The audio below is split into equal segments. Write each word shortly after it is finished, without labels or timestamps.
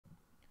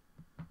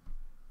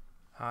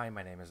Hi,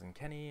 my name is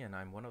Kenny and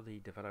I'm one of the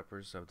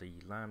developers of the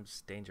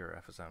LAMBS Danger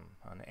FSM,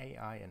 an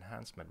AI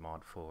enhancement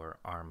mod for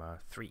ARMA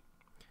 3.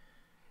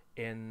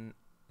 In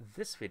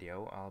this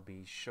video, I'll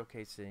be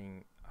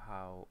showcasing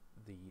how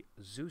the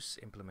Zeus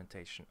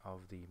implementation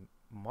of the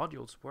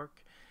modules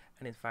work,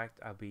 and in fact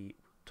I'll be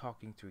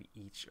talking through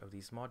each of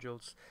these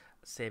modules,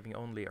 saving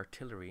only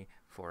artillery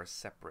for a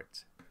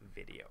separate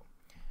video.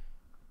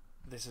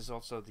 This is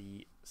also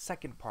the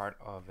second part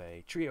of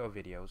a trio of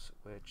videos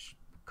which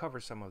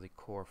cover some of the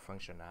core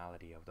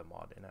functionality of the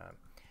mod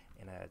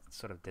in a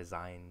sort of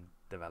design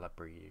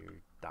developer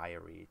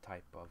diary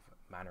type of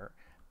manner,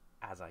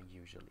 as I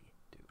usually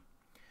do.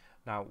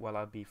 Now, while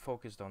I'll be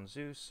focused on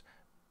Zeus,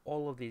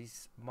 all of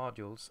these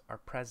modules are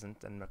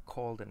present and are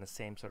called in the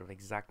same sort of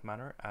exact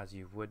manner as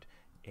you would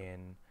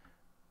in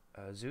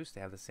Zeus.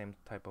 They have the same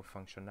type of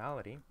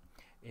functionality.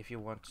 If you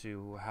want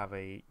to have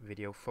a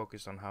video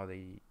focused on how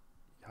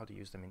to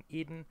use them in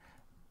Eden,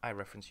 I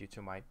reference you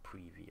to my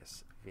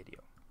previous video.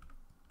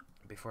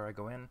 Before I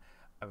go in,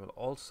 I will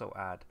also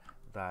add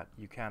that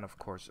you can of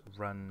course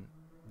run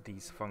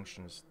these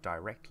functions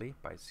directly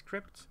by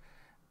script,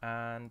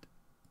 and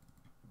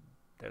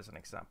there's an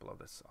example of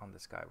this on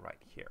this guy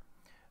right here,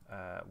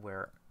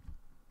 where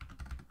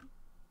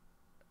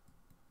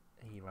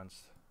he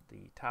runs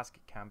the task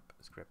camp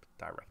script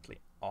directly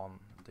on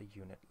the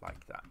unit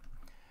like that.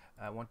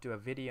 I won't do a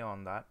video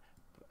on that.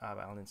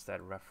 I'll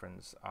instead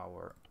reference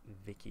our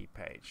wiki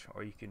page,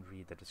 or you can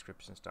read the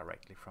descriptions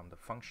directly from the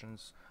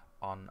functions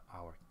on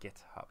our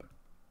GitHub.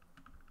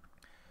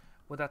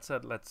 With that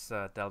said, let's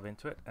delve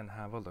into it and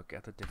have a look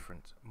at the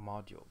different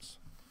modules.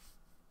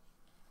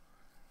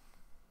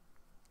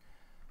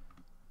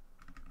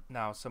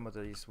 Now, some of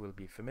these will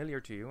be familiar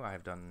to you. I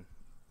have done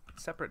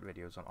separate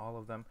videos on all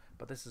of them,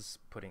 but this is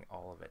putting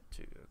all of it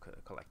to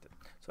collected.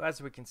 So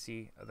as we can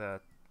see,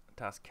 the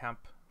task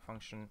camp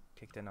function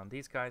kicked in on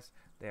these guys.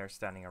 They are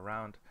standing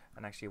around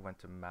and actually went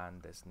to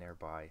man this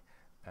nearby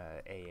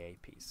AA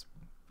piece.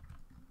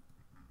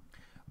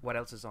 What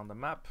else is on the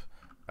map?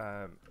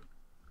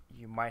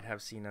 You might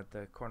have seen at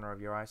the corner of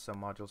your eye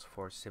some modules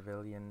for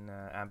civilian,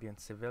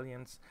 ambient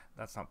civilians.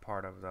 That's not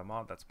part of the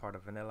mod, that's part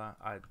of vanilla.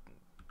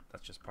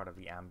 That's just part of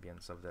the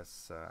ambience of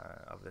this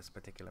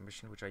particular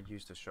mission, which I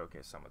used to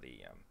showcase some of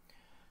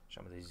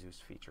the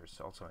Zeus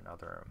features, also in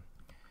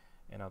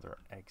other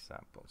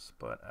examples.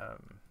 But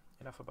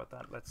enough about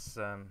that. Let's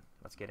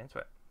get into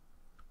it.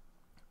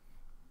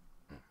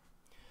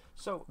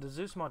 So the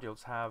Zeus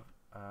modules have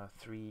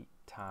 3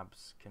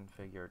 tabs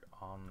configured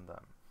on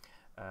them.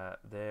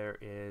 There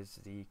is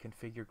the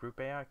configure group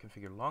AI,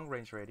 configure long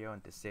range radio,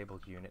 and disable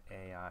unit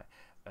AI.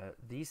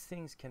 These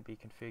things can be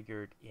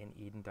configured in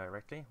Eden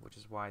directly, which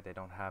is why they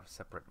don't have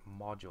separate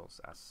modules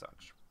as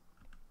such.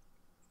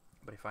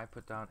 But if I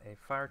put down a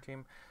fire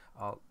team,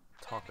 I'll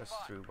talk us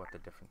through what the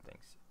different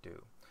things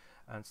do.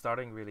 And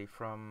starting really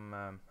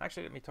from,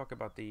 actually let me talk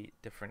about the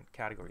different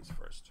categories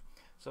first.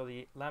 So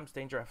the LAMBS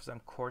Danger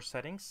FSM core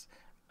settings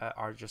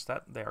are just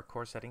that. They are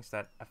core settings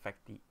that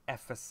affect the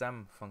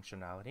FSM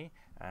functionality.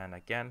 And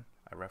again,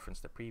 I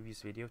referenced the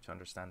previous video to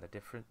understand the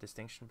different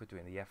distinction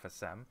between the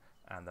FSM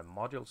and the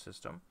module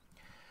system.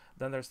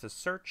 Then there's the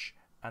search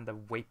and the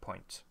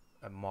waypoint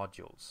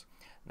modules.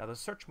 Now the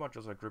search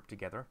modules are grouped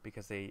together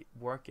because they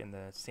work in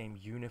the same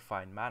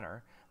unified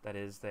manner. That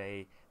is,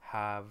 they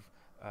have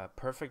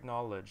perfect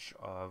knowledge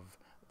of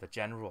the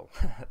general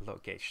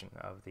location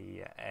of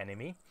the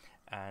enemy,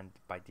 and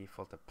by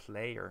default a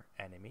player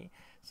enemy,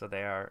 so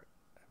they are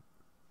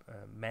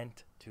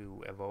meant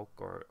to evoke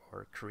or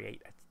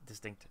create a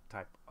distinct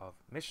type of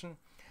mission,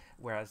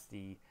 whereas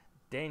the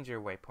danger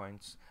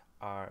waypoints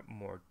are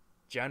more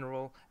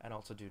general and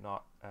also do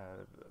not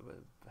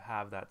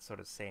have that sort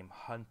of same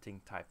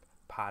hunting type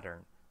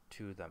pattern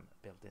to them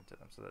built into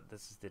them. So that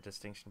this is the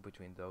distinction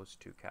between those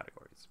two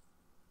categories.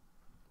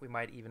 We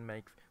might even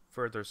make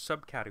further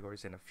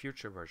subcategories in a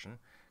future version.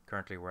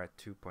 Currently we're at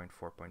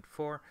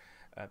 2.4.4,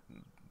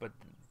 but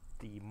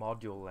the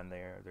module and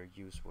their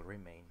use will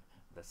remain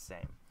the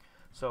same.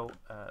 So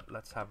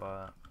let's have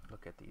a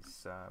look at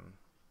these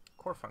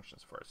core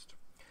functions first.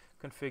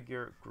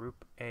 Configure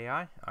group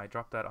AI. I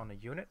drop that on a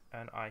unit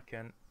and I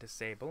can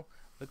disable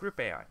the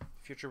group AI.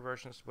 Future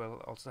versions will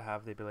also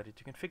have the ability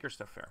to configure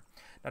stuff here.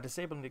 Now,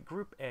 disabling the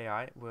group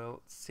AI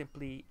will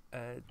simply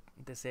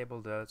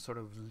disable the sort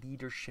of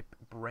leadership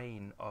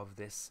brain of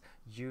this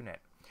unit.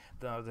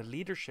 The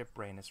leadership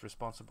brain is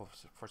responsible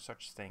for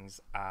such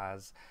things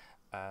as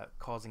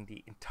causing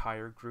the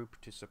entire group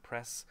to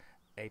suppress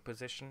a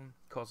position,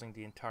 causing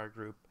the entire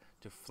group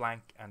to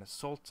flank and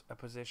assault a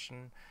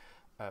position,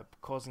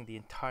 causing the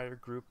entire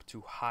group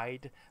to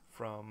hide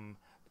from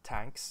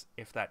tanks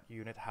if that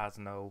unit has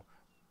no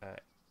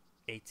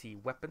AT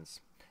weapons,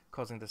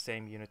 causing the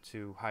same unit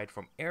to hide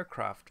from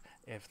aircraft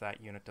if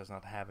that unit does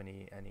not have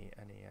any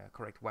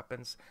correct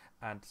weapons,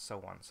 and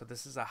so on. So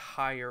this is a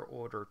higher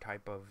order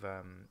type of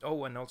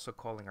oh, and also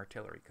calling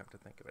artillery, come to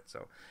think of it.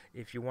 So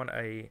if you want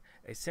a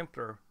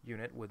simpler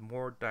unit with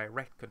more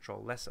direct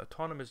control, less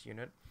autonomous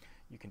unit,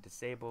 you can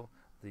disable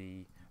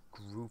the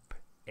group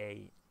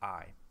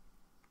AI.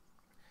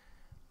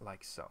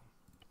 like so.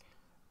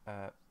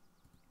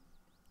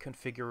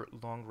 Configure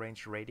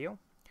long-range radio.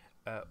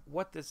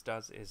 What this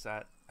does is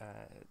that,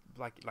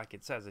 like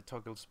it says, it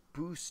toggles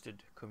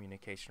boosted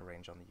communication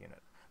range on the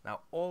unit.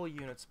 Now, all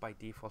units by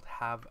default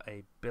have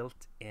a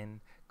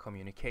built-in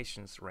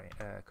communications range.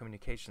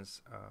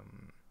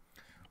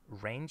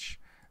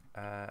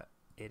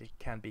 It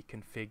can be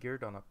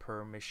configured on a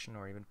per mission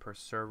or even per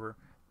server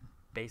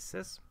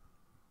basis,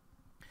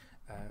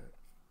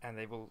 and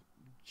they will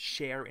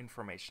share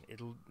information.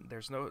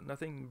 There's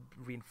nothing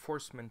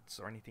reinforcements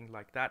or anything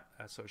like that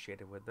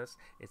associated with this.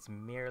 It's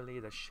merely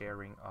the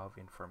sharing of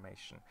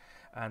information.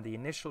 And the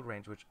initial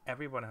range, which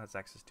everyone has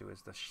access to,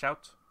 is the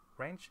shout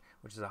range,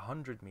 which is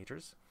 100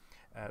 meters.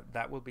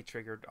 That will be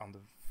triggered on the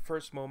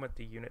first moment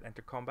the unit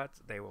enter combat.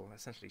 They will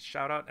essentially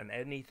shout out, and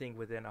anything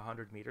within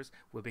 100 meters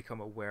will become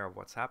aware of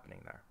what's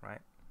happening there,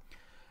 right?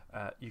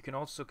 You can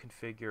also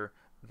configure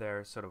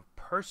their sort of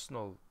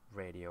personal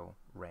radio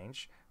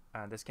range,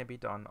 and this can be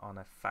done on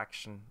a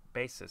faction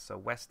basis, so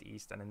west,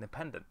 east, and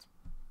independent.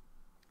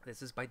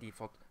 This is by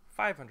default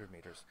 500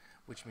 meters,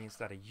 which means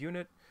that a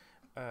unit,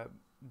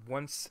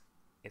 once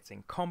it's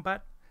in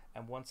combat,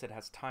 and once it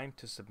has time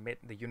to submit,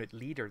 the unit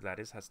leader, that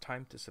is, has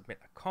time to submit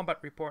a combat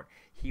report,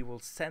 he will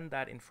send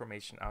that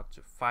information out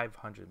to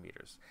 500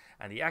 meters.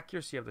 And the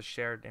accuracy of the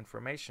shared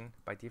information,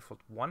 by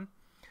default 1,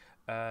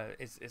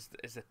 is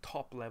the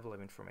top level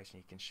of information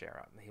he can share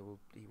out. And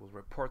he will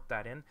report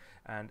that in,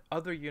 and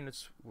other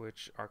units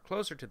which are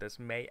closer to this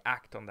may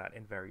act on that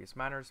in various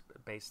manners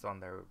based on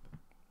their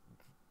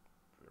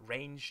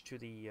range to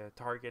the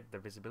target, the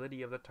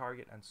visibility of the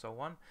target, and so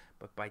on.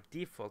 But by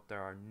default,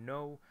 there are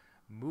no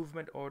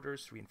movement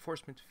orders,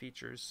 reinforcement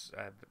features,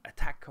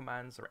 attack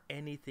commands, or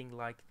anything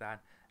like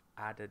that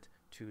added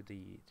to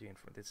the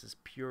info. This is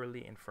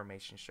purely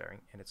information sharing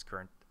in its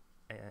current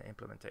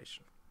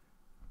implementation.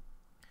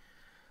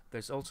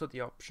 There's also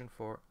the option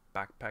for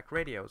backpack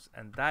radios,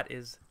 and that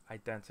is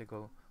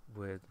identical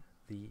with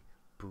the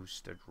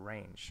boosted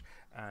range.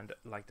 And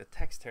like the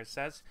text here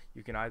says,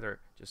 you can either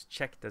just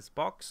check this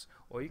box,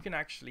 or you can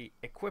actually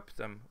equip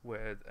them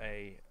with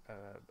a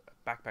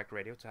backpack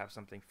radio to have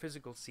something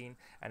physical seen,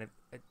 and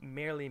it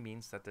merely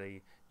means that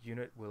the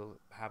unit will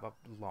have a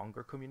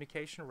longer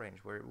communication range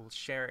where it will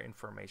share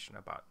information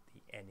about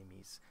the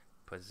enemy's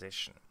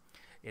position.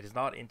 It is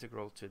not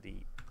integral to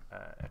the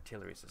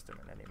artillery system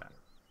in any manner.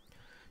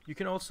 You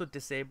can also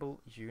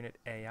disable unit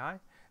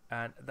AI,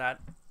 and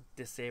that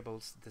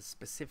disables the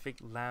specific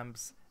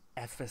LAMBS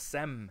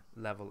FSM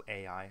level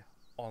AI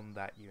on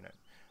that unit.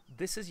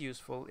 This is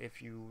useful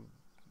if you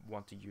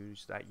want to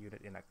use that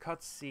unit in a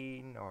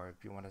cutscene, or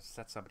if you want to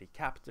set somebody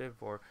captive,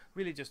 or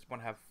really just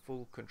want to have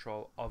full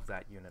control of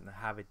that unit and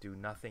have it do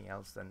nothing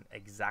else than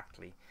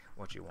exactly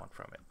what you want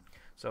from it.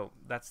 So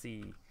that's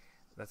the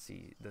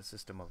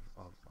system of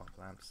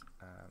LAMBS,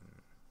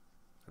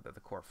 the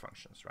core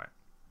functions, right?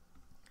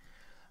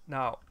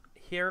 Now,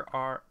 here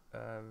are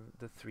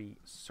the 3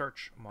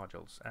 search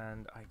modules,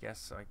 and I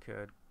guess I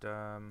could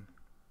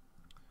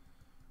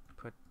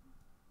put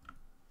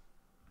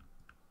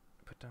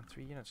down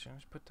 3 units. Should I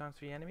just put down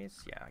 3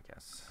 enemies? Yeah, I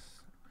guess.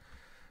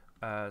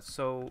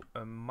 So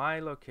my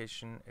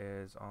location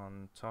is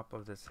on top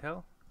of this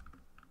hill,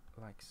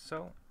 like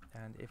so.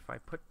 And if I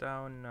put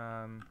down,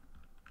 I'll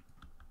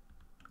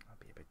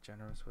be a bit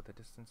generous with the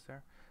distance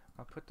there.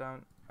 I'll put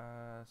down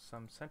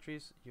some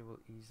sentries. You will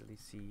easily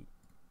see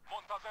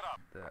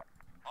the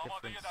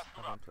difference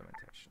of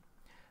implementation.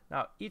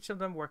 Now, each of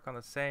them work on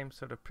the same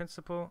sort of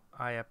principle.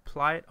 I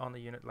apply it on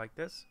the unit like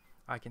this.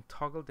 I can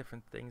toggle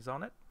different things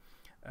on it.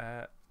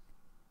 A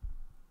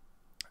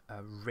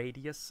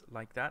radius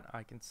like that,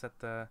 I can set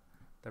the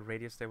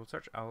radius they will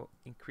search. I'll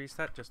increase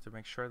that just to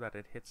make sure that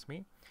it hits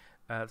me.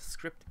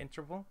 Script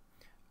interval.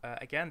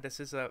 Again, this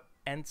is a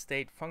end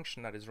state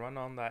function that is run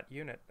on that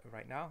unit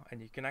right now, and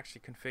you can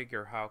actually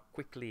configure how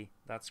quickly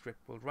that script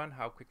will run,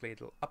 how quickly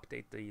it'll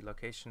update the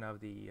location of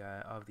the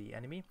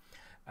enemy,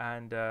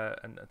 and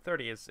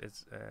 30 is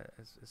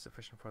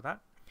sufficient for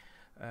that.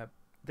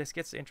 This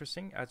gets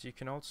interesting as you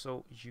can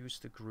also use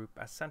the group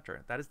as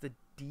center. That is the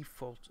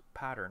default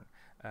pattern.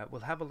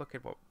 We'll have a look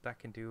at what that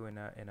can do in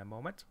a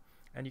moment.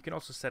 And you can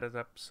also set it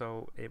up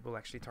so it will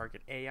actually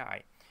target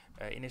AI.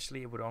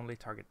 Initially, it would only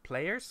target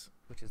players,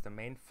 which is the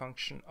main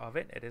function of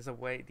it. It is a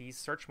way, these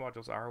search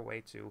modules are a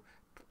way to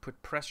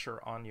put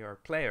pressure on your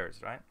players,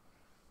 right?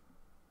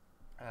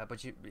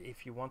 But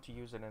if you want to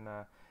use it in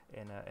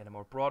a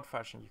more broad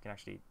fashion, you can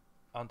actually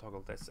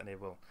untoggle this, and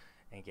it will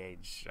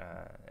engage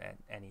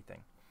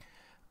anything.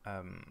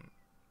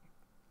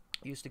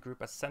 Use the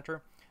group as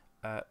center.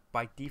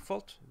 By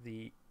default,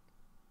 the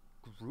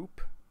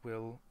group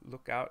will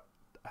look out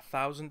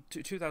 1,000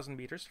 to 2,000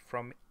 meters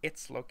from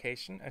its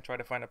location and try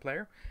to find a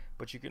player,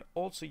 but you can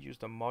also use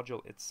the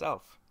module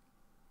itself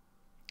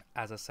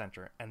as a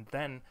center, and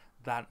then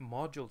that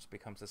module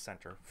becomes a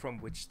center from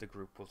which the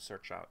group will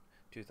search out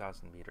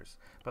 2,000 meters.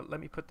 But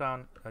let me put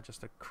down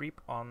just a creep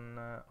on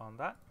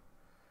that,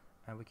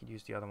 and we can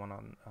use the other one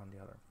on the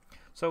other.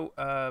 So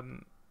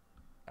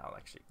I'll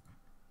actually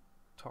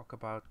talk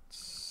about,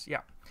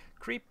 yeah,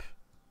 creep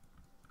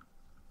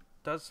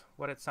does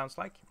what it sounds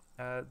like.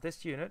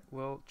 This unit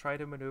will try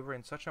to maneuver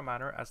in such a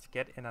manner as to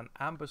get in an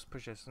ambush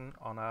position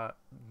on a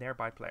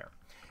nearby player.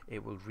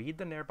 It will read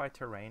the nearby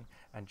terrain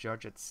and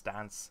judge its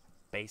stance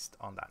based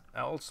on that,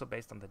 also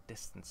based on the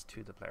distance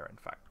to the player, in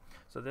fact.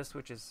 So this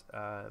switch is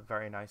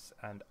very nice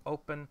and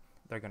open.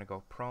 They're going to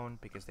go prone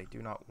because they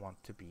do not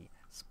want to be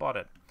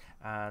spotted.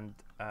 And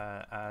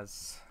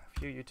as a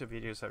few YouTube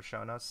videos have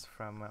shown us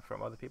from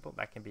other people,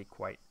 that can be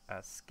quite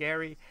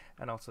scary,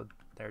 and also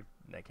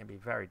they can be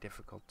very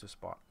difficult to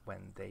spot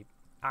when they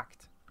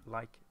act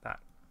like that.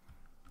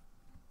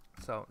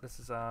 So this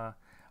is a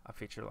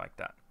feature like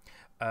that.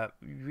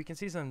 We can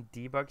see some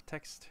debug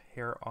text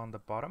here on the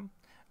bottom.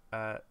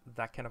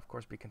 That can of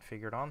course be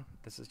configured on.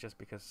 This is just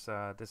because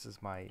this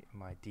is my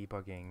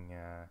debugging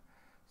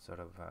sort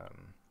of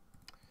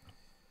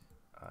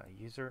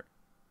user.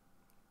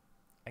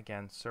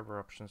 Again, server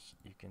options,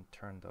 you can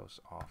turn those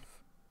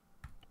off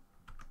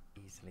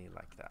easily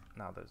like that.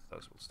 Now those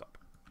will stop.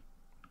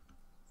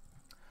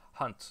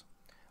 Hunt.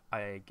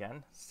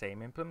 Again,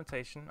 same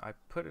implementation. I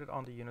put it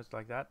on the units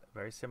like that.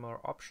 Very similar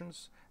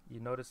options.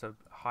 You notice a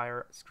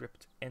higher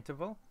script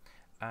interval,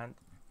 and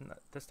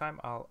this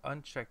time I'll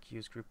uncheck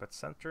use group at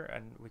center,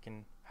 and we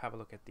can have a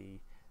look at the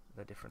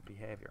different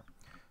behavior.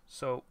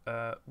 So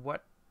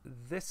what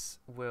this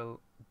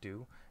will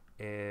do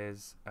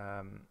is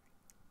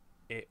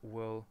it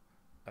will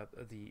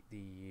the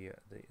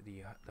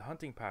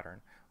hunting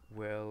pattern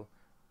will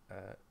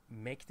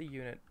make the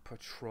unit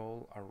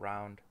patrol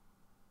around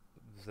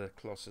the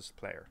closest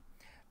player.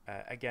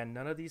 Again,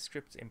 none of these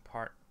scripts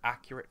impart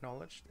accurate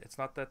knowledge. It's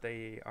not that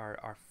they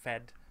are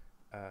fed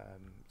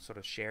sort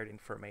of shared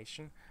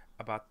information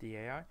about the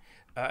AI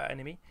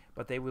enemy,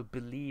 but they will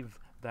believe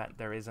that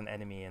there is an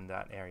enemy in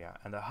that area,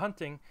 and the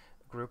hunting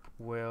group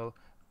will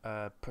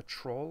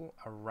patrol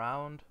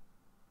around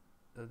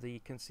the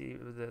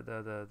conceived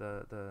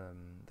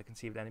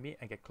enemy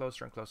and get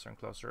closer and closer and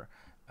closer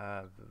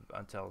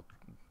until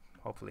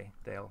hopefully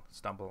they'll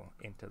stumble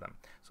into them.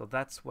 So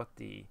that's what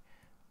the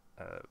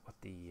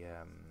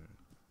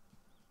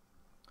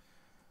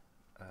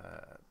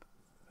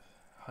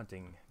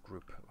hunting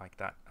group like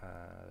that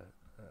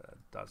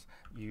does.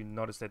 You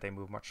notice that they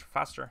move much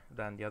faster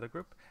than the other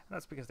group, and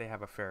that's because they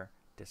have a fair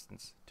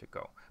distance to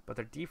go. But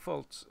their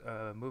default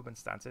movement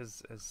stance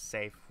is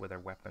safe with their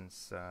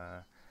weapons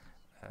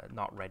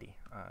not ready,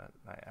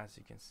 as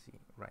you can see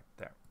right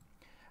there.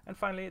 And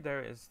finally,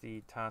 there is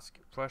the task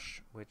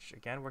rush, which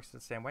again works the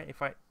same way.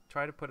 If I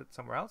try to put it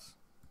somewhere else,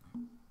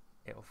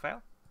 it will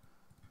fail.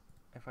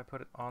 If I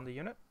put it on the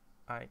unit,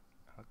 I'll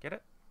get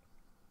it.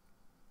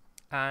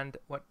 And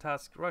what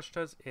task rush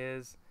does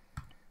is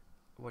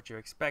what you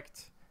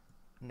expect,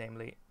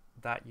 namely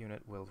that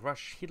unit will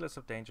rush heedless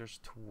of dangers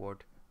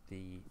toward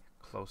the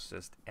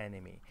closest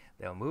enemy.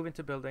 They'll move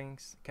into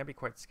buildings, can be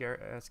quite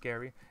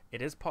scary.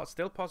 It is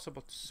still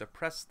possible to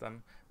suppress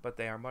them, but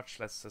they are much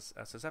less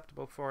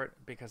susceptible for it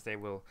because they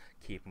will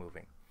keep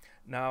moving.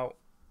 Now,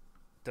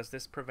 does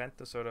this prevent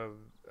the sort of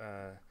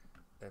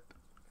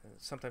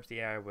sometimes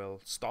the AI will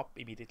stop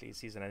immediately it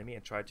sees an enemy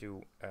and try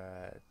to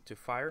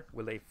fire.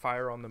 Will they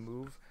fire on the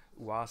move,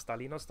 UA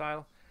Stalino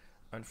style?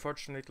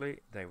 Unfortunately,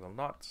 they will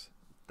not.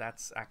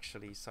 That's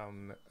actually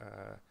some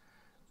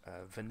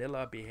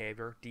vanilla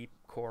behavior, deep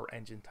core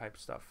engine type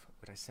stuff,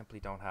 which I simply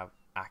don't have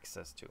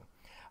access to.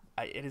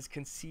 It is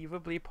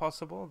conceivably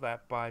possible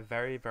that by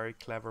very, very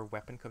clever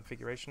weapon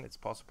configuration, it's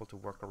possible to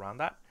work around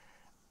that.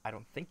 I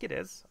don't think it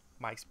is.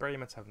 My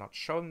experiments have not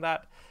shown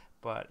that,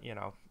 but you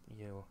know,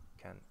 you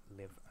can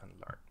live and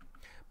learn.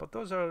 But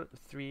those are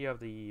three of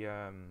the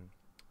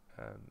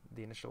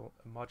initial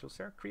modules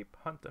here: creep,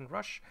 hunt, and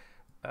rush.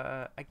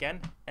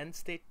 Again, end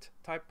state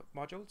type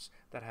modules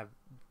that have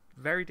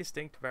very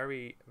distinct,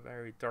 very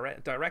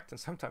direct and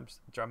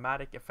sometimes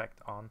dramatic effect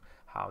on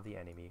how the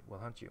enemy will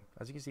hunt you.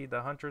 As you can see,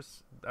 the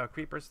hunters,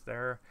 creepers,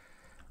 they're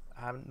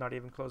not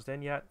even closed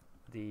in yet.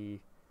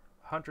 The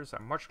hunters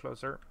are much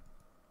closer,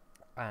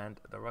 and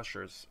the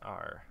rushers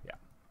are, yeah,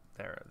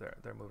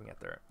 they're moving at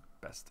their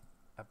best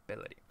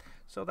ability.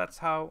 So that's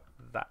how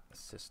that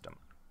system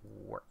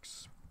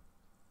works.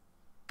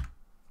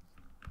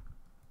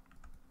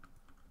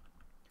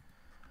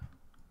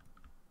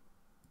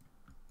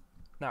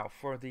 Now,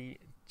 for the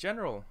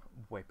general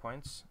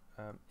waypoints,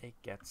 it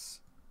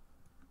gets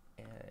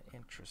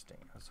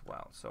interesting as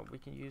well. So we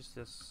can use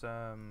this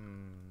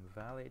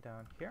valley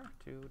down here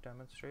to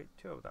demonstrate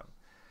two of them.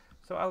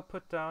 So I'll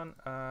put down,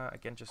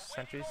 again, just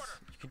sentries.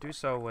 You can do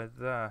so with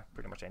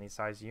pretty much any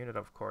size unit,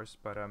 of course,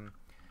 but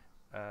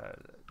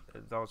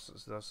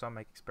some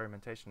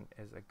experimentation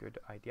is a good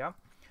idea.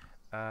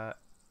 The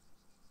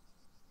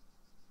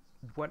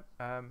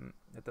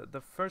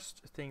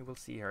first thing we'll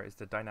see here is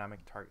the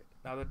dynamic target.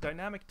 Now, the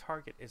dynamic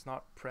target is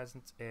not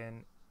present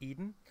in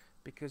Eden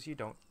because you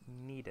don't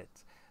need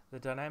it. The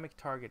dynamic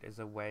target is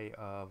a way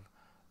of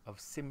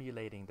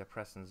simulating the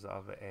presence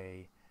of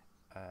a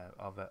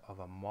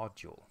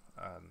module,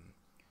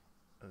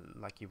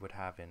 like you would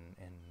have in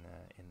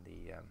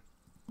the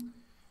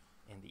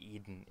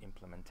Eden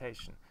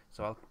implementation.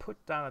 So I'll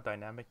put down a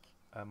dynamic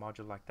a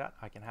module like that.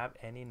 I can have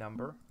any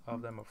number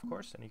of them, of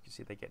course, and you can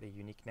see they get a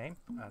unique name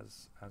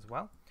as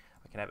well.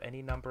 I can have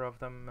any number of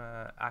them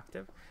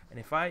active, and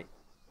if I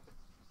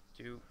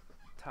do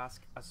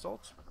task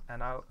assault,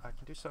 and I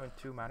can do so in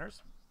two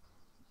manners.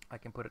 I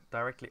can put it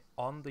directly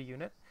on the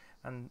unit,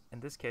 and in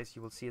this case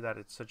you will see that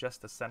it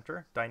suggests a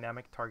center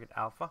dynamic target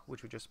alpha,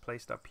 which we just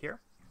placed up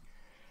here,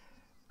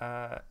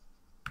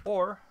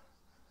 or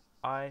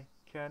I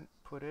can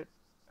put it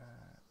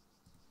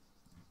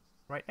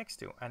right next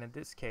to, and in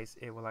this case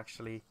it will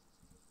actually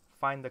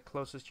find the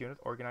closest unit,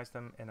 organize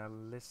them in a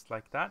list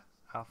like that.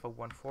 Alpha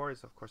 1-4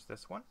 is of course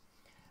this one,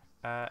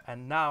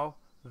 and now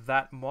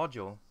that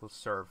module will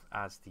serve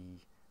as the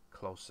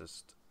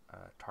closest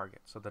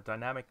target. So the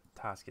dynamic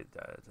task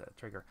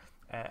trigger,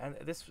 and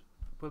this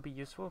will be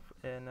useful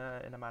in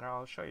a manner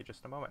I'll show you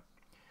just a moment.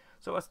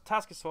 So as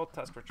task assault,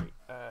 task retreat,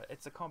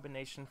 it's a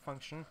combination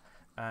function,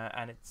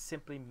 and it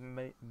simply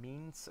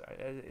means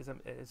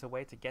is a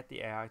way to get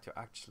the AI to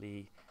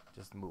actually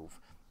just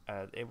move.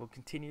 It will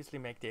continuously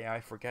make the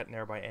AI forget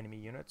nearby enemy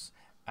units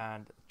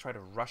and try to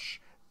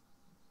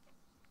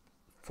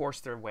force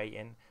their way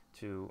in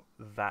to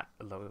that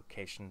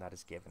location that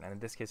is given. And in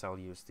this case, I'll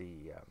use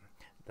the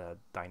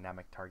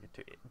dynamic target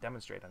to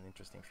demonstrate an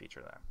interesting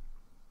feature there.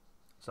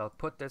 So I'll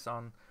put this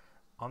on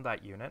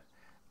that unit.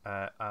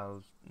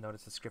 I'll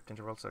notice the script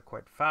intervals are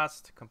quite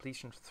fast.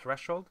 Completion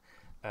threshold.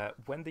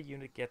 When the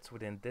unit gets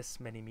within this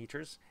many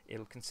meters,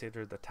 it'll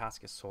consider the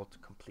task assault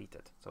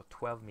completed. So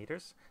 12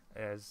 meters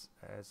is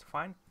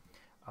fine.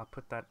 I'll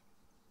put that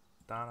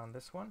down on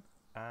this one,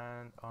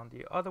 and on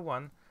the other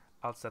one,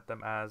 I'll set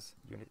them as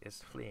unit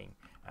is fleeing.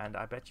 And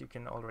I bet you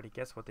can already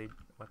guess what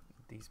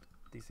these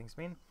things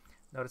mean.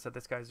 Notice that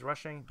this guy is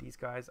rushing. These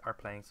guys are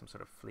playing some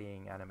sort of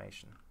fleeing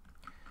animation.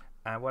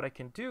 And what I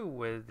can do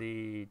with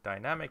the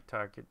dynamic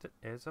target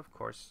is, of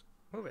course,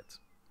 move it.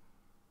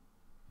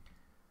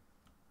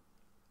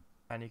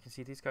 And you can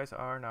see these guys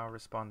are now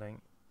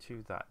responding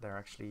to that. They're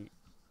actually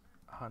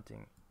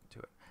hunting to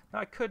it.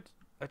 Now I could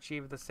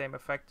achieve the same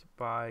effect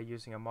by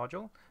using a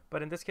module,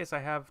 but in this case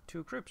I have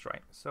two groups,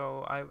 right?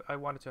 So I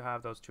wanted to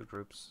have those two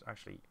groups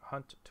actually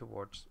hunt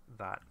towards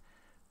that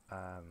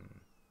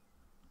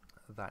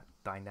that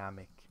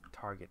dynamic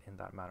target in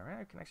that manner. And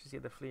I can actually see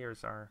the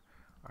fleers are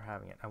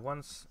having it. And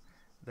once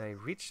they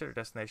reach their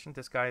destination,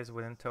 this guy is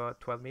within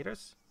 12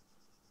 meters.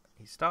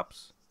 He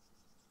stops.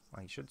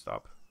 Well, he should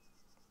stop.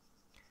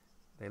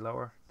 They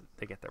lower,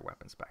 they get their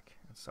weapons back,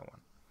 and so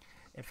on.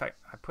 In fact,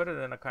 I put it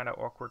in a kind of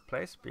awkward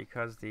place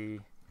because the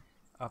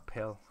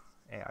uphill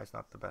AI is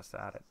not the best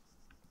at it.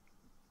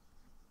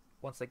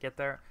 Once they get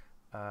there,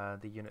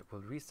 the unit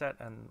will reset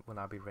and will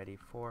now be ready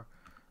for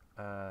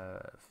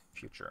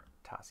future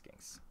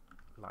taskings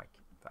like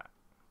that.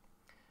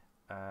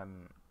 I'll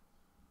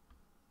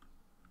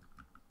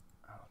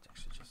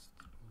actually just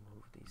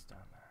move these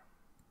down there.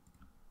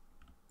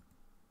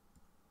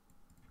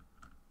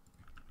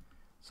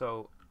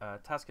 So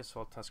task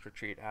assault, task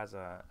retreat has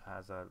a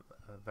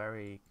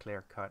very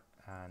clear cut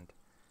and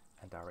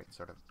direct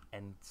sort of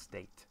end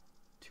state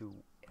to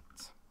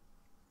it.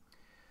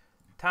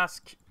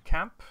 Task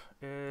camp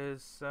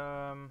is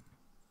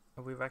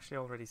we've actually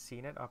already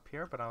seen it up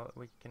here, but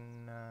we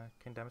can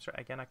demonstrate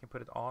again. I can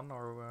put it on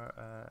or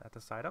at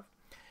the side of.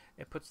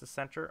 It puts the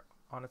center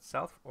on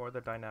itself or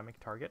the dynamic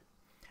target.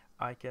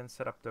 I can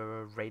set up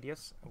the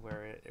radius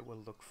where it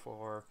will look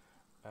for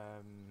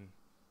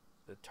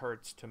the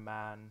turrets to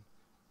man,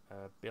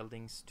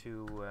 buildings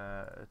to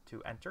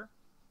enter.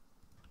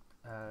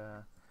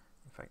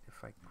 In fact,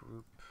 if I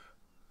group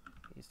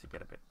these to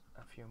get a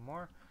few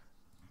more,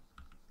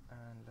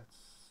 and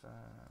let's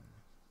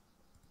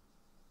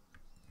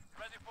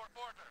ready for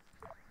order.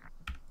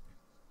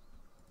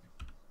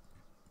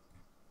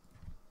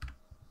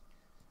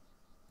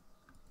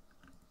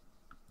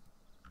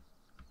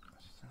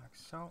 Like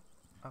so.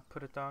 I'll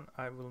put it down.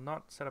 I will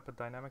not set up a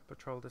dynamic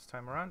patrol this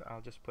time around.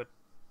 I'll just put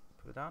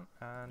it down,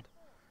 and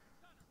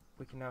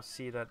we can now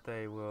see that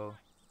they will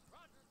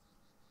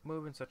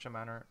move in such a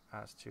manner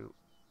as to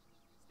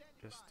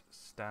just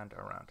stand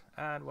around.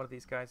 And one of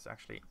these guys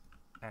actually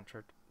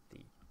entered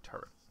the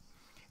turret.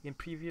 In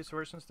previous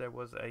versions, there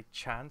was a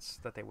chance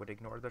that they would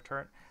ignore the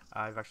turret.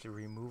 I've actually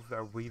removed,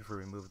 or we've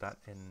removed that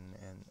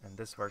in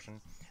this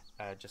version,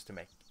 just to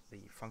make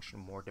the function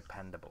more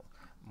dependable,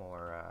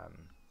 more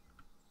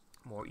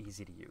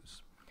easy to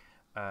use.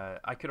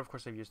 I could of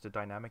course have used the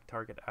dynamic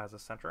target as a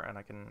center, and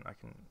I can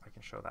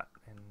show that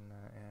in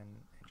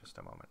just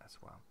a moment as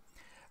well.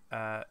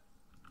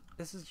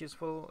 This is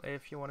useful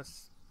if you want to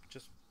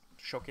just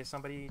showcase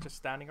somebody just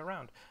standing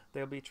around.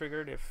 They'll be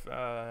triggered if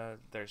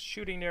there's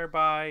shooting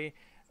nearby,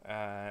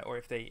 or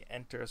if they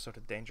enter a sort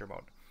of danger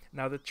mode.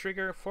 Now the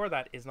trigger for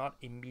that is not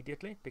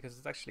immediately, because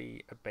it's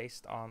actually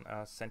based on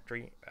a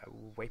sentry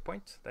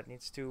waypoint that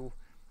needs to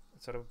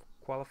sort of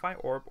qualify,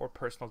 or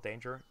personal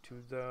danger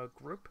to the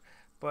group.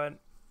 But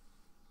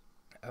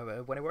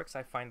when it works,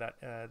 I find that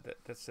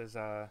this is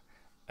a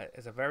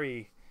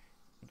very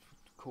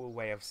cool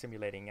way of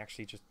simulating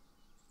actually just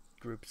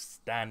groups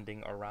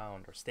standing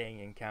around or staying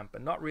in camp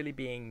and not really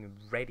being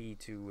ready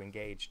to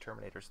engage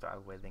Terminator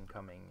style with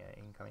incoming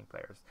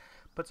players.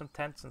 Put some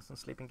tents and some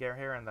sleeping gear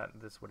here, and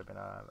this would have been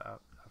a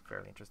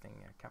fairly interesting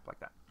camp like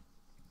that.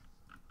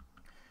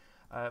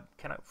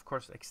 Can I, of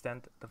course,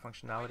 extend the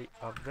functionality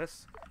of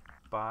this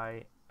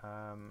by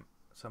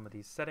some of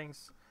these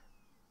settings.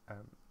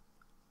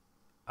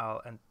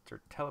 I'll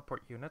enter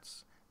teleport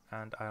units,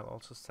 and I'll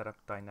also set up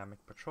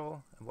dynamic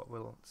patrol. And what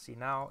we'll see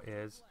now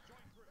is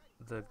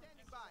the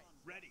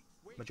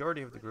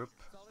majority of the group,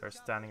 they're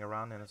standing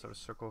around in a sort of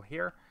circle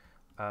here.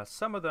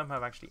 Some of them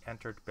have actually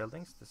entered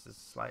buildings. This is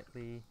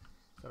slightly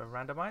sort of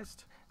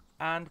randomized.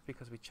 And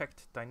because we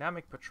checked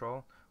dynamic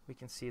patrol, we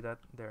can see that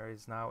there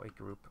is now a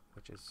group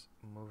which is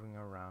moving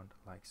around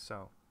like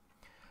so.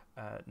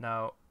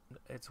 Now,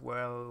 it's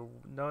well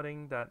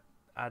noting that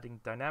adding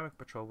dynamic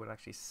patrol will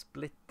actually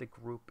split the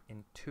group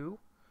in two.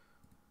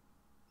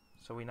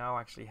 So we now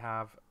actually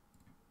have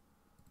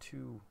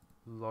two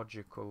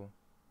logical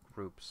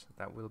groups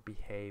that will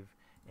behave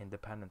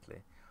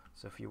independently.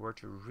 So if you were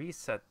to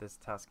reset this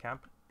task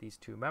camp, these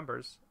two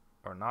members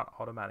are not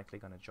automatically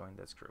going to join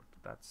this group.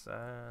 That's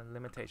a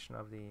limitation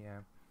of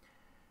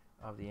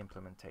the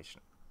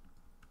implementation.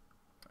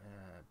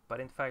 But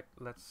in fact,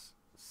 let's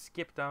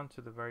skip down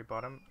to the very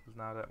bottom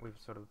now that we've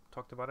sort of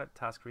talked about it,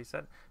 task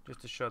reset,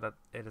 just to show that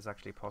it is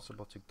actually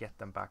possible to get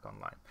them back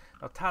online.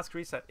 Now, task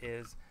reset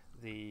is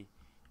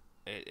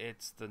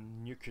it's the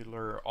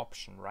nuclear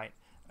option, right?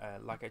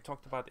 Like I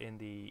talked about in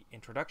the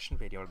introduction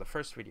video, or the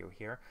first video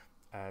here,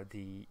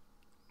 the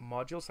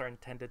modules are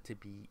intended to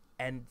be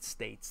end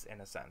states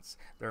in a sense.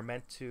 They're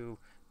meant to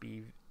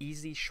be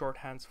easy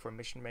shorthands for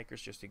mission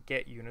makers just to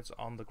get units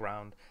on the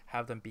ground,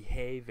 have them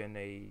behave in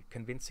a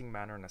convincing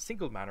manner, in a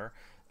single manner,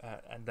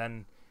 and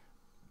then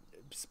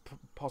it's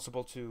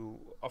possible to,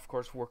 of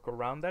course, work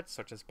around that,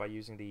 such as by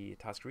using the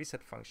task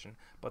reset function,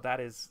 but that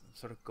is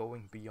sort of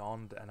going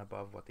beyond and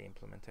above what the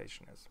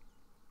implementation is.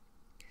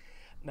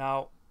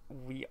 Now,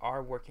 we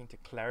are working to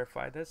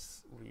clarify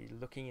this. We're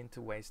looking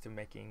into ways to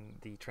making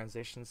the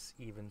transitions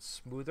even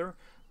smoother,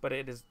 but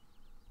it is,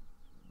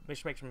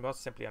 mission makers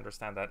must simply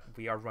understand that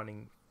we are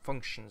running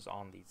functions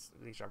on these.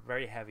 These are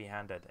very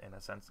heavy-handed in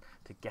a sense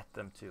to get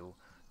them to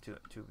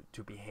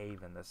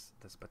behave in this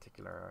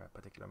particular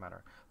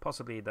manner.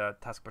 Possibly the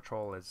task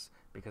patrol is,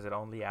 because it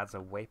only adds a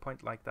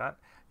waypoint like that,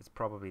 it's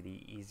probably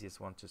the easiest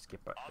one to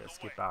skip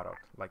out of,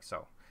 like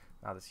so.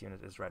 Now this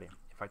unit is ready.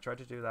 If I try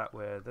to do that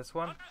with this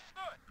one,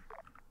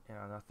 you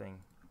know,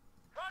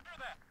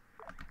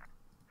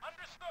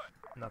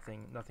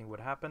 nothing would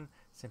happen,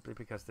 simply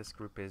because this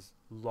group is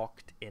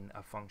locked in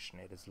a function.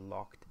 It is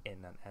locked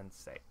in an end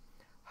state.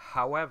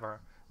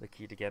 However, the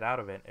key to get out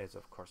of it is,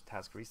 of course,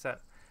 task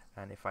reset.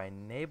 And if I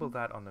enable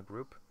that on the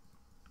group,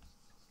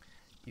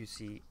 you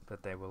see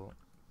that they will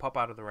pop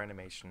out of their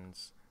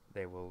animations,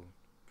 they will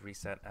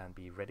reset and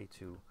be ready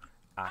to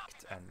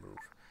act and move.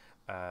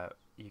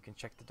 You can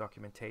check the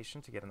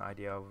documentation to get an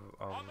idea of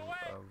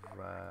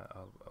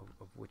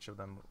which of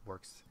them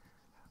works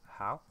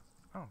how.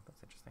 Oh,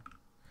 that's interesting.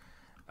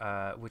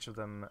 Which of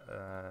them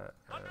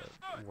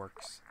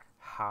works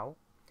how.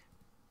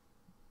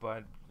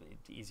 But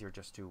it's easier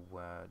just to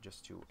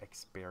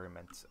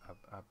experiment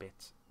a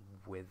bit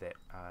with it,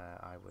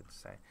 I would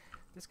say.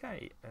 This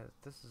guy,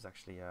 this is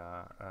actually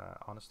a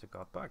honest to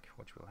God bug,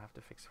 which we'll have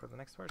to fix for the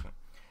next version.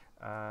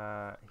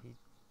 He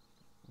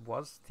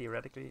was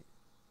theoretically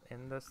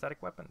in the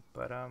static weapon,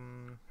 but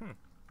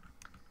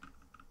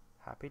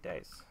happy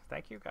days.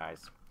 Thank you,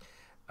 guys.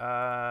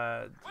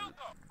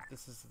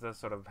 This is the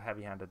sort of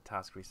heavy-handed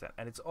task reset,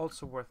 and it's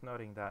also worth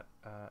noting that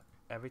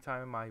every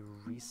time I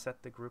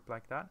reset the group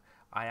like that,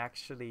 I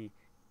actually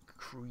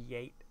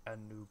create a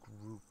new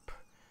group.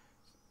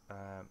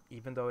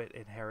 Even though it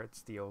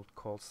inherits the old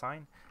call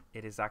sign,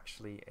 it is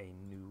actually a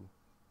new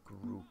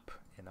group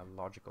in a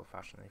logical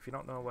fashion. If you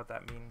don't know what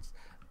that means,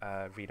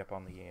 read up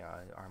on the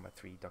Arma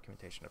 3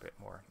 documentation a bit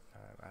more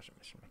as a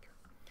mission maker.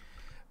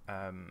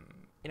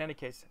 In any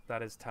case,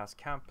 that is task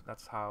camp.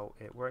 That's how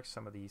it works,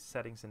 some of the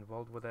settings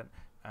involved with it,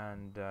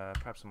 and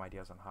perhaps some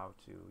ideas on how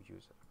to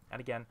use it.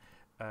 And again,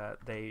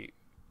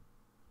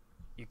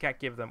 you can't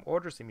give them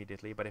orders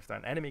immediately, but if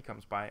an enemy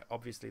comes by,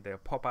 obviously they'll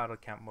pop out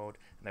of camp mode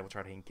and they will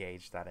try to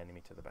engage that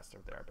enemy to the best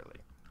of their ability.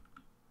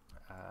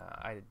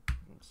 I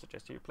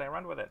suggest you play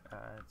around with it.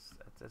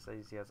 It's as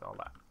easy as all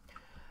that.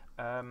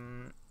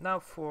 Now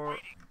for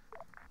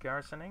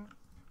garrisoning,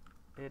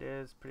 it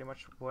is pretty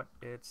much what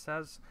it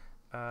says.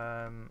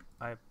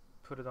 I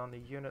put it on the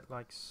unit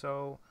like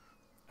so.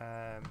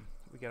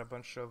 We get a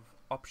bunch of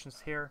options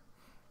here.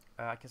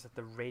 I can set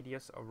the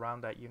radius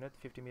around that unit,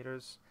 50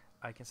 meters.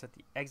 I can set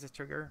the exit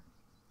trigger.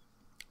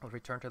 I'll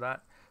return to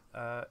that.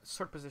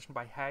 Sort position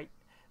by height.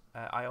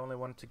 I only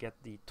want to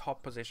get the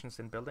top positions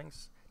in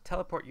buildings.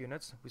 Teleport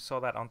units, we saw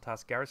that on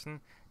task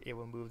garrison. It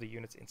will move the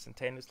units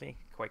instantaneously,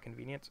 quite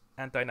convenient.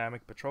 And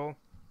dynamic patrol.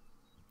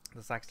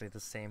 That's actually the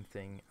same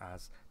thing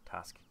as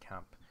task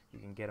camp. You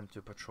can get them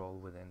to patrol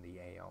within the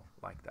AO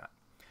like that.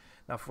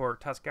 Now for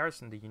task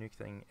garrison, the unique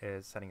thing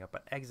is setting up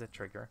an exit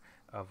trigger,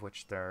 of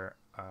which there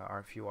are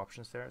a few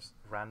options there.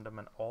 Random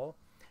and all.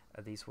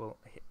 These will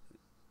hit.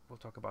 We'll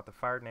talk about the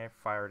fired near,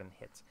 fired, and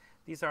hit.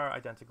 These are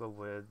identical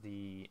with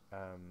the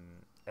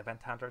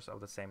event handlers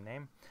of the same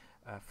name.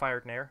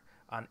 Fired near,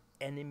 an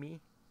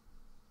enemy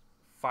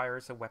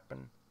fires a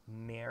weapon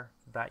near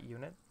that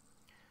unit.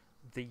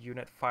 The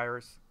unit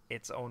fires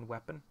its own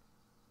weapon,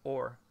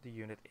 or the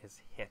unit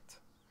is hit.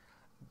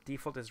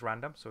 Default is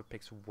random, so it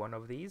picks one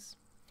of these.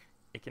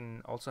 It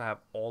can also have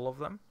all of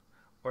them,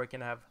 or it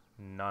can have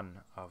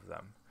none of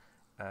them.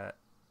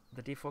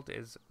 The default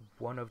is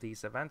one of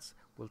these events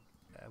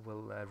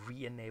will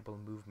re-enable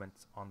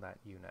movements on that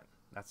unit.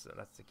 That's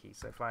the key.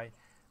 So if I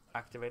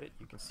activate it,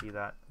 you can see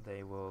that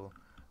they will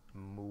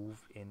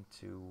move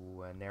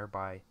into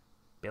nearby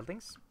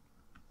buildings.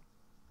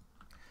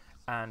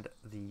 And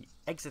the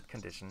exit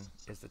condition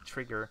is the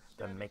trigger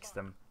that makes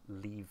them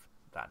leave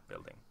that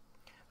building.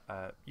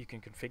 You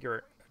can configure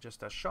it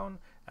just as shown,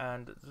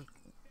 and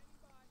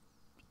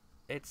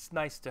it's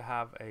nice to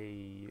have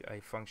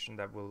a function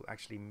that will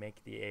actually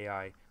make the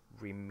AI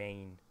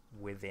remain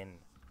within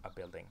a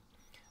building.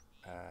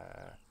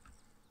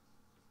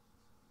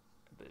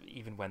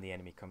 Even when the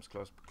enemy comes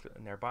close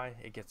nearby,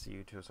 it gets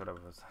you to sort of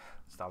a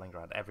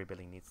Stalingrad. Every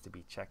building needs to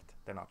be checked.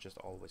 They're not just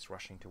always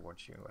rushing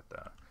towards you at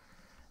the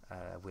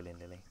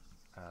willy-nilly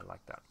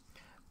like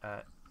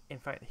that. In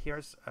fact,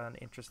 here's an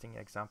interesting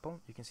example.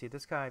 You can see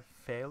this guy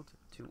failed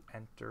to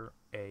enter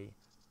a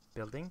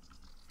building.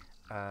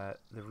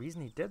 The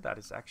reason he did that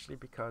is actually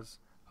because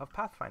of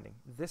pathfinding.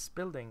 This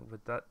building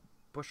with that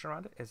bush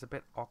around it is a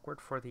bit awkward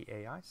for the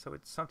AI, so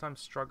it sometimes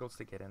struggles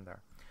to get in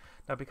there.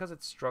 Now, because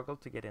it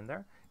struggled to get in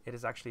there, it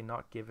is actually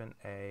not given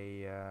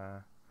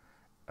an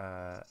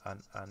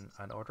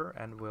order,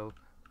 and will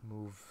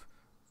move.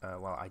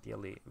 Well,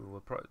 ideally, we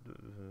will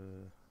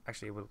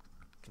actually it will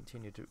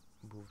continue to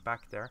move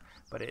back there.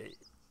 But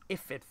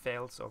if it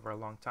fails over a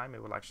long time,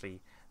 it will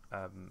actually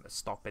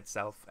stop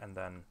itself and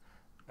then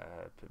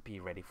be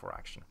ready for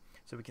action.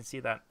 So we can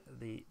see that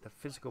the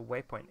physical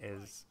waypoint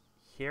is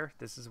here.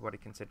 This is what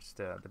it considers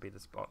to be the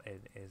spot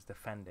it is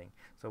defending.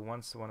 So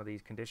once one of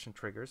these condition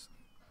triggers,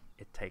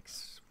 it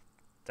takes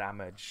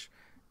damage.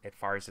 It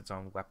fires its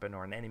own weapon,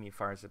 or an enemy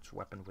fires its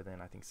weapon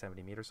within, I think,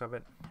 70 meters of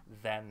it.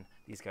 Then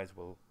these guys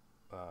will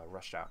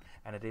rush out.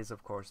 And it is,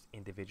 of course,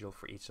 individual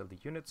for each of the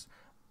units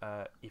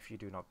if you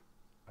do not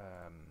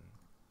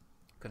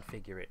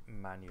configure it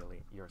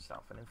manually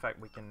yourself. And in fact,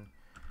 we can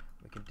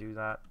do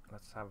that.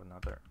 Let's have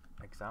another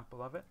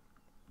example of it.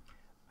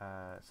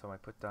 So I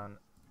put down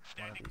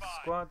one of these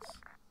squads.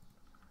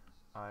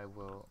 I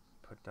will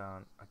put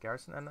down a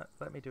garrison, and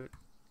let me do it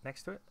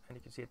next to it, and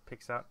you can see it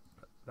picks out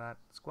that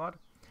squad.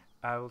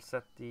 I will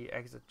set the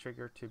exit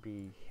trigger to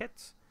be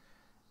hit.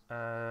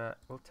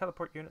 We'll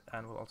teleport unit,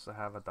 and we'll also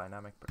have a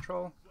dynamic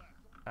patrol,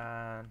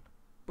 and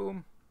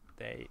boom,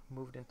 they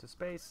moved into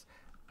space.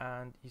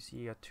 And you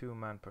see a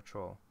 2-man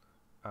patrol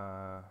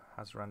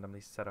has randomly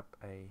set up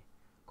a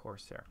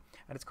course here,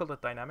 and it's called a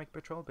dynamic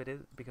patrol, but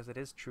because it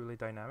is truly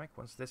dynamic.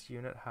 Once this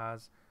unit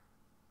has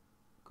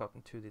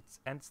gotten to its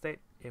end state,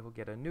 it will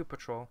get a new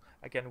patrol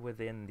again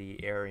within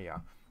the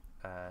area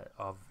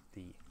of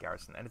the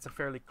garrison, and it's a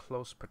fairly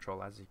close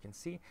patrol, as you can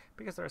see,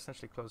 because they're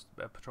essentially close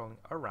patrolling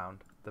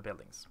around the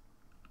buildings.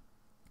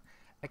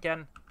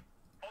 Again,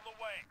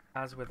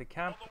 as with the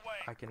camp,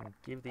 I can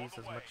give these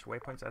as much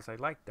waypoints as I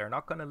like. They're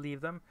not going to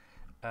leave them.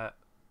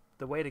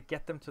 The way to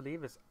get them to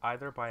leave is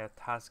either by a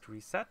task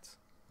reset,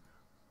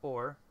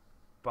 or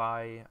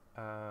by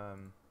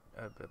them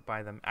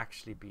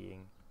actually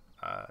being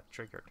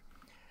triggered,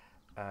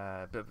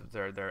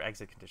 their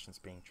exit conditions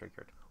being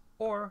triggered.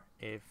 Or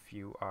if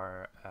you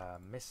are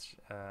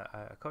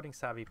a coding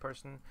savvy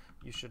person,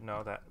 you should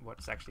know that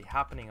what's actually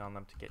happening on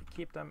them to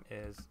keep them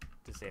is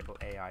disable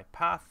AI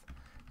path.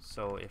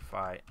 So if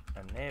I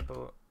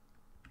enable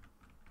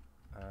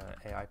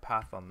AI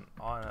path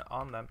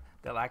on them,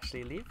 they'll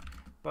actually leave,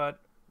 but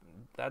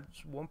that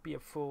won't be a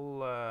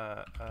full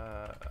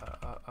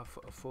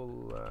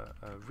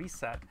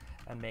reset,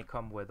 and may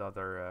come with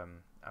other.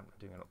 I'm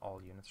doing it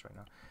all units right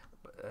now.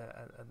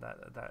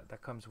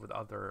 That comes with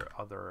other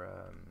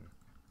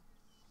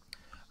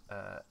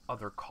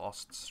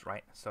costs,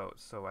 right? So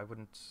I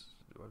would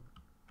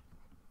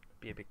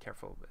be a bit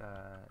careful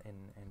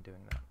in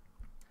doing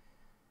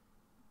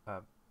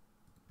that.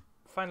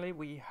 Finally,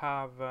 we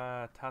have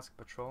task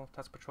patrol.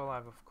 Task patrol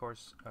I've of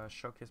course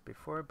showcased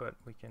before, but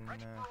we can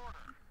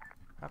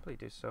happily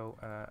do so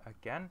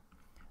again.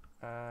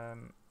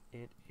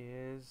 It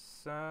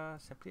is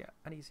simply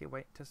an easy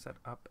way to set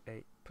up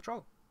a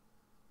patrol.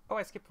 Oh,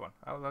 I skipped one.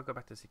 I'll go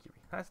back to CQB.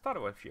 I thought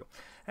it was a few.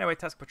 Anyway,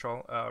 task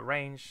patrol,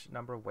 range,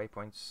 number of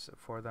waypoints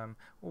for them,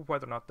 or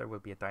whether or not there will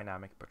be a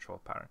dynamic patrol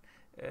pattern.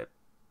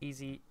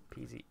 Easy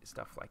peasy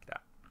stuff like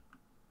that.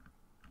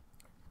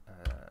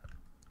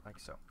 Like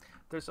so.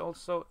 There's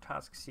also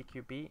task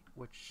CQB,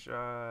 which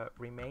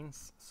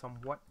remains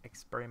somewhat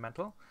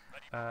experimental.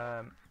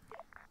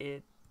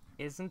 It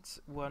isn't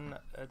one.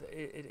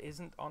 It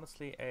isn't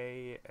honestly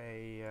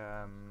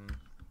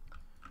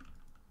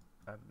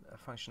a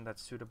function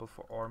that's suitable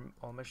for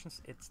all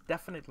missions. It's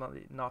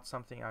definitely not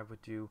something I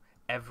would do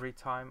every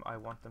time I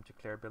want them to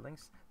clear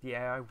buildings. The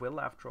AI will,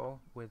 after all,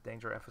 with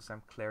Danger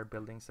FSM, clear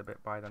buildings a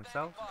bit by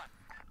themselves.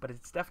 But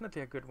it's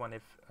definitely a good one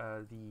if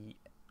the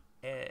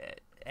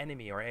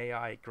enemy or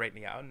AI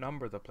greatly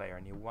outnumber the player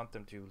and you want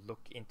them to look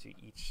into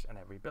each and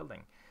every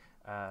building.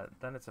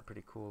 Then it's a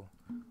pretty cool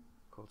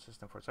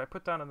system for it. So I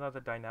put down another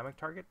dynamic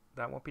target.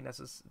 That won't be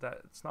necessary.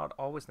 That's not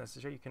always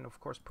necessary. You can of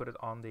course put it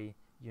on the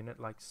unit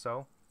like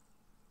so,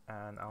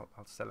 and I'll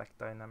select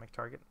dynamic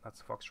target.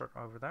 That's Foxtrot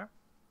over there.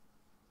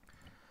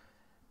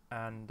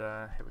 And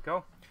here we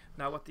go.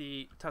 Now what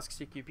the task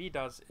CQB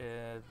does,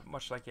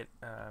 much like it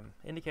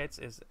indicates,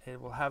 is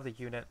it will have the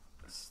unit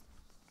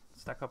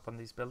stack up on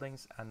these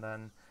buildings and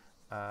then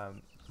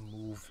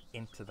move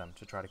into them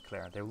to try to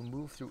clear. They will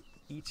move through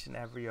each and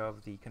every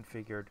of the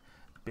configured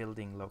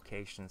building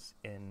locations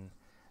in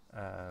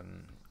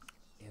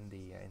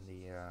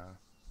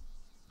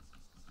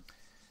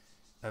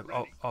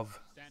of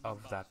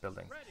that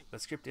building. The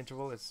script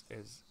interval is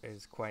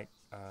quite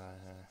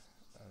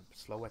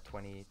slow at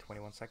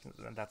 21 seconds,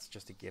 and that's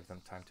just to give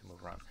them time to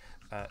move around.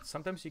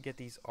 Sometimes you get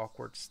these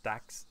awkward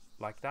stacks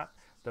like that.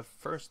 The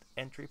first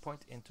entry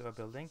point into a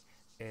building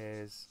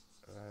is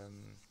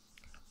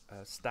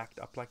stacked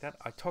up like that.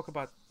 I talk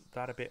about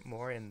that a bit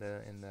more in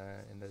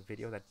the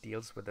video that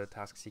deals with the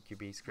task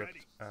CQB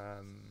script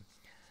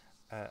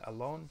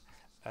alone.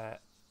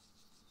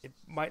 It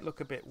might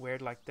look a bit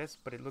weird like this,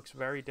 but it looks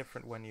very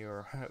different when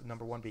you're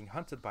number one being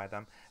hunted by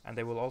them, and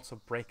they will also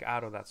break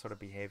out of that sort of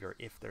behavior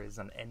if there is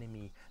an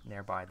enemy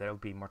nearby. They'll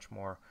be much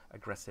more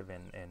aggressive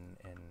in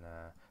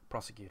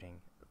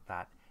prosecuting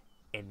that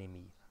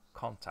enemy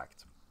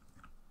contact.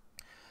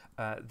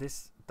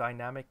 This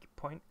dynamic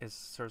point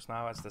serves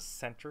now as the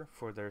center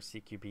for their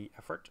CQB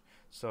effort.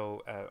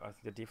 So I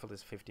think the default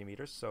is 50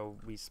 meters. So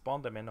we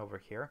spawned them in over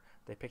here.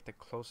 They picked the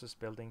closest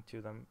building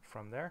to them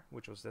from there,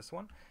 which was this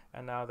one,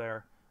 and now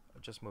they're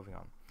just moving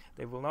on.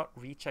 They will not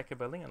recheck a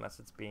building unless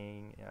it's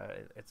being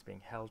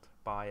held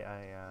by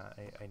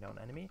a known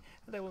enemy,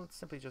 and they will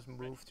simply just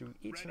move through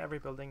each and every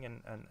building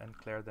and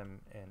clear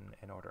them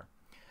in order.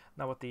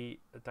 Now what the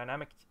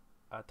dynamic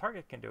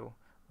target can do,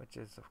 which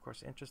is of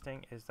course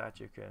interesting, is that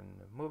you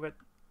can move it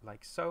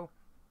like so,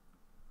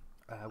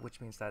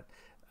 which means that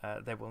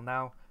they will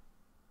now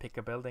pick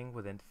a building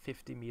within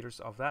 50 meters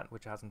of that,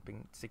 which hasn't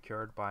been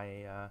secured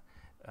by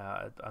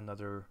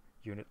another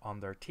unit on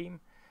their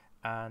team,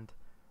 and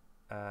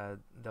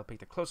they'll pick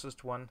the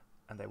closest one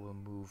and they will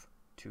move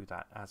to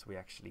that, as we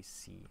actually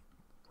see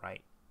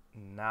right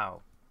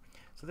now.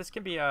 So this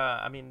can be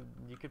I mean,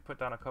 you could put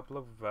down a couple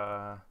of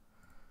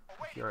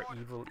if you're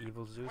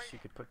evil Zeus, you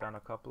could put down a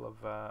couple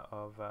of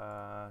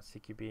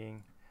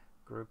CQBing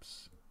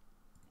groups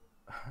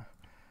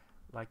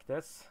like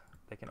this.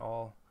 They can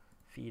all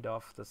feed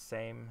off the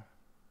same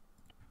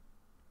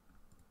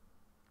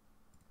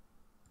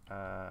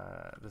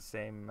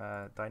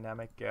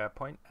dynamic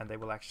point, and they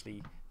will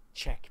actually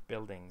check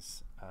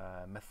buildings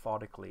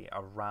methodically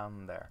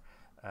around there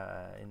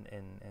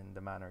in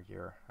the manner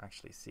you're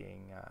actually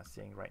seeing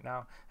right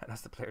now. And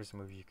as the players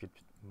move, you could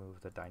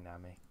move the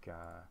dynamic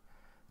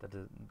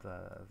the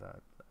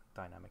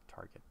dynamic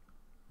target.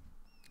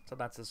 So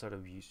that's the sort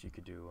of use you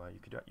could do.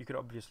 You could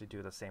obviously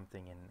do the same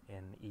thing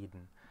in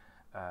Eden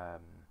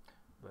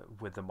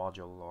with the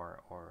module,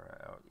 or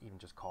even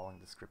just calling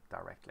the script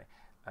directly.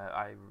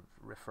 I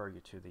refer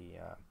you to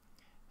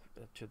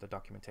the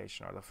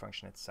documentation or the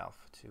function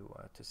itself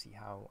to see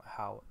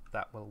how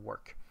that will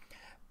work.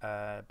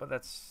 But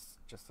that's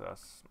just a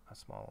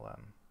small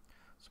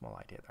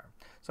idea there.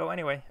 So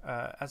anyway,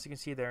 as you can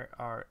see, there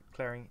are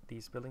clearing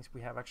these buildings.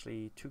 We have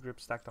actually two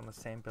groups stacked on the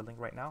same building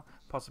right now.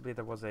 Possibly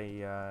there was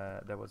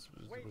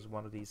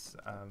one of these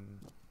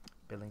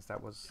buildings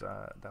that was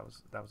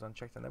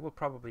unchecked, and they will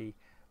probably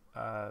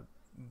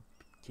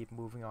keep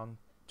moving on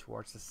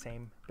towards the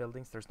same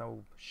buildings. There's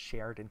no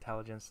shared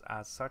intelligence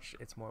as such.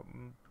 It's more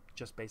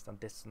just based on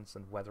distance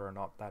and whether or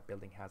not that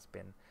building has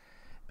been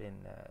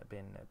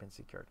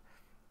secured.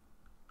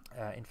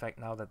 In fact,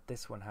 now that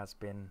this one has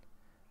been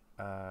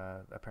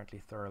apparently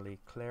thoroughly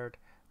cleared,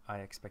 I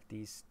expect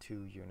these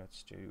two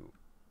units to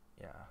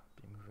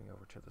be moving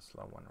over to the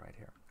slow one right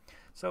here.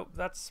 So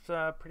that's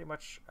pretty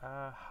much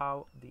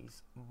how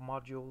these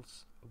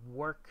modules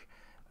work.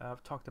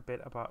 I've talked a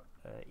bit about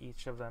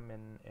each of them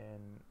in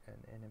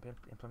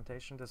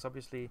implementation. There's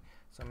obviously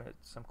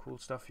some cool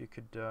stuff you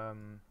could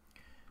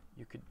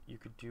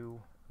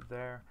do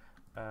there.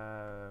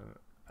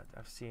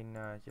 I've seen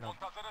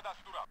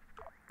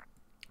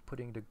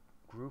putting the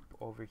group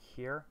over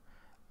here,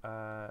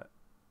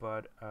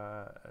 but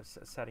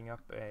setting up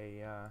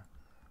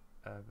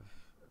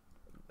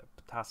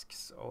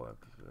tasks, or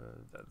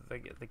they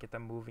get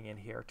them moving in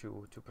here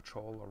to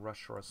patrol or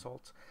rush or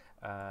assault.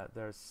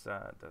 There's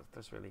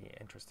really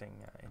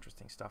interesting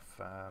stuff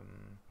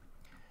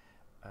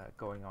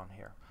going on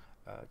here.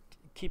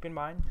 Keep in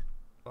mind,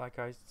 like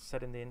I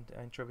said in the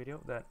intro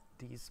video, that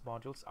these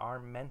modules are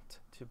meant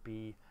to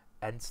be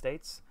end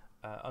states.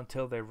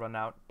 until they run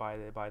out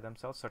by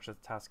themselves, such as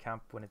task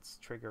camp when it's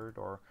triggered,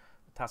 or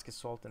task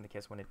assault in the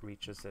case when it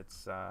reaches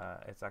its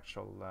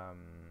actual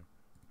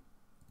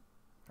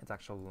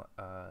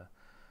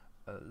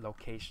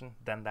location.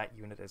 Then that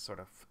unit is sort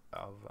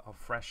of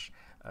fresh.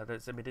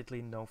 There's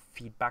immediately no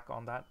feedback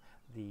on that.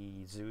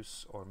 The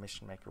Zeus or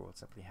mission maker will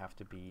simply have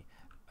to be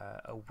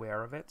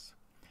aware of it.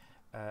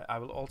 I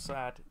will also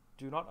add,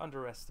 do not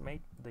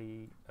underestimate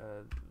the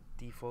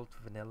default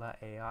vanilla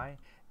AI.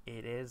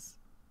 It is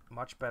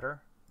much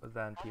better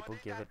than people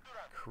give it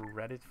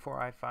credit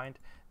for, I find,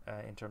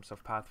 in terms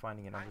of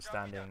pathfinding and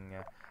understanding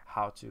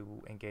how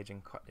to engage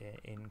in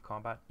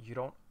combat. You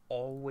don't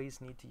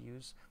always need to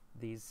use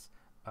these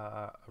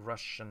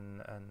rush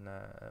and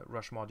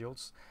rush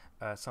modules.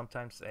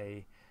 Sometimes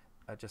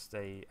just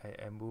a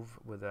move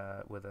with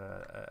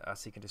a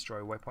seek and destroy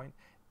waypoint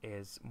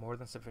is more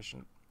than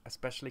sufficient,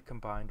 especially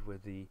combined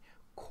with the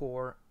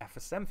core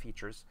FSM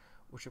features,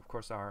 which of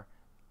course are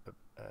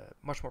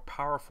much more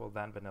powerful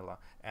than vanilla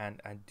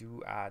and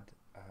do add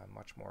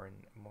much more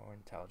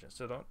intelligence.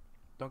 So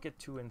don't get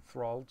too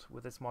enthralled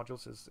with its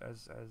modules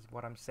as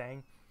what I'm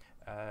saying,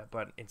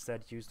 but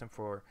instead use them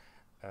for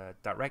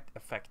direct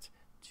effect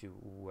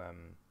to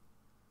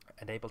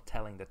enable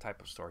telling the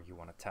type of story you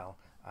want to tell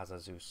as a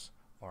Zeus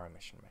or a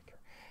mission maker.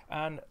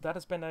 And that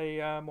has been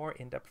a more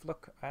in-depth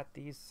look at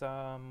these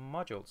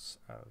modules.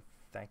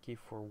 Thank you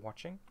for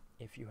watching.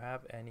 If you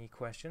have any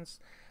questions,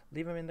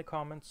 leave them in the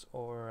comments,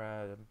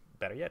 or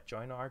better yet,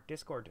 join our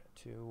Discord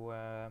to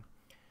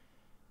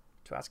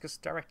ask us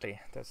directly.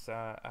 There's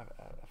a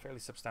fairly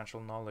substantial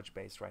knowledge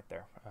base right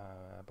there,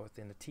 both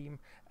in the team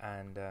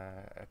and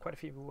quite a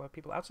few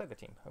people outside the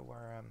team who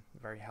are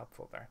very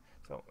helpful there.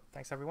 So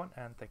thanks everyone,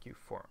 and thank you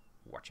for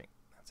watching.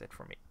 That's it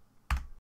for me.